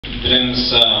Vrem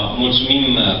să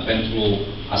mulțumim pentru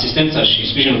asistența și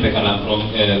sprijinul pe care l-am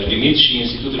primit și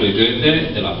Institutului Goethe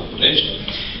de la București,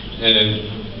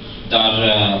 dar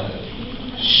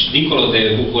dincolo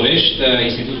de București,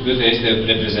 Institutul Goethe este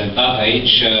reprezentat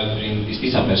aici prin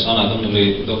distinsa persoana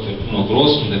domnului dr. Bruno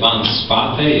Gros, undeva în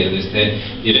spate. El este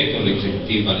directorul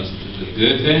executiv al Institutului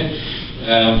Goethe.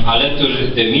 Alături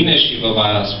de mine și vă va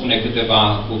spune câteva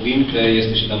cuvinte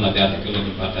este și doamna Beate Călău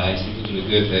din partea Institutului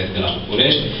Goethe de la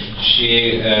București și,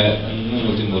 nu în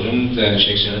ultimul rând, și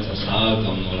excelența sa,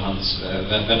 domnul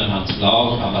Werner Hans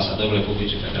Lauch, ambasadorul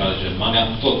Republicii Federale Germania,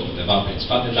 tot undeva prin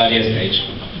spate, dar este aici.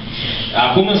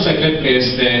 Acum însă cred că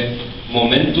este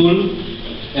momentul,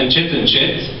 încet,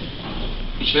 încet.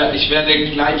 Ich werde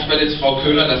jetzt Frau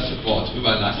Köhler das Wort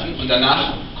überlassen und danach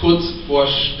kurz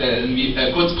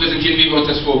präsentieren, wie wir uns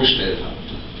das vorgestellt haben.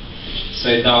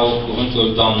 Să-i dau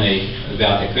cuvântul doamnei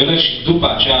Beate Călău și după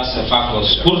aceea să fac o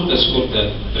scurtă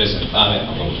prezentare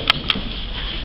a vorbului.